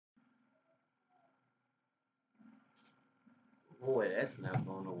Boy, that's not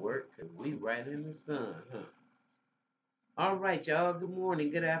gonna work because we right in the sun, huh? All right, y'all. Good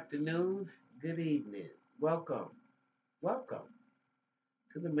morning, good afternoon, good evening. Welcome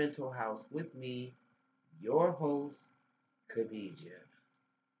to the Mental House with me, your host, Khadija.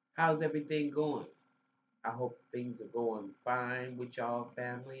 How's everything going? I hope things are going fine with y'all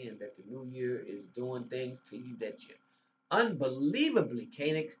family and that the new year is doing things to you that you unbelievably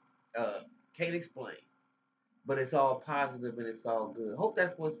can't explain. But it's all positive and it's all good. Hope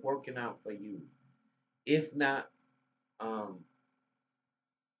that's what's working out for you. If not, um,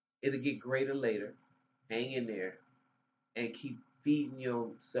 it'll get greater later. Hang in there and keep feeding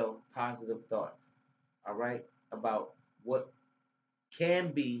yourself positive thoughts. All right? About what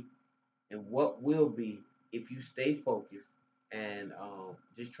can be and what will be if you stay focused and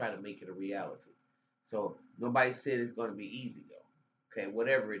just try to make it a reality. So nobody said it's going to be easy though. Okay,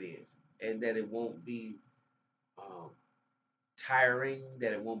 whatever it is, and that it won't be um, tiring,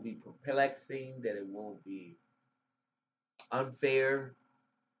 that it won't be perplexing, that it won't be unfair,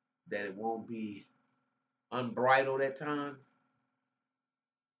 that it won't be unbridled at times.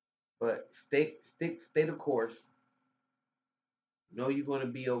 But stay the course. Know you're going to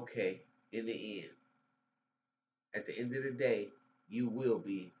be okay in the end. At the end of the day, you will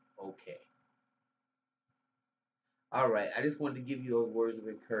be okay. All right. I just wanted to give you those words of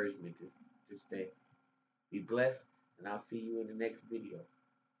encouragement to stay. Be blessed, and I'll see you in the next video.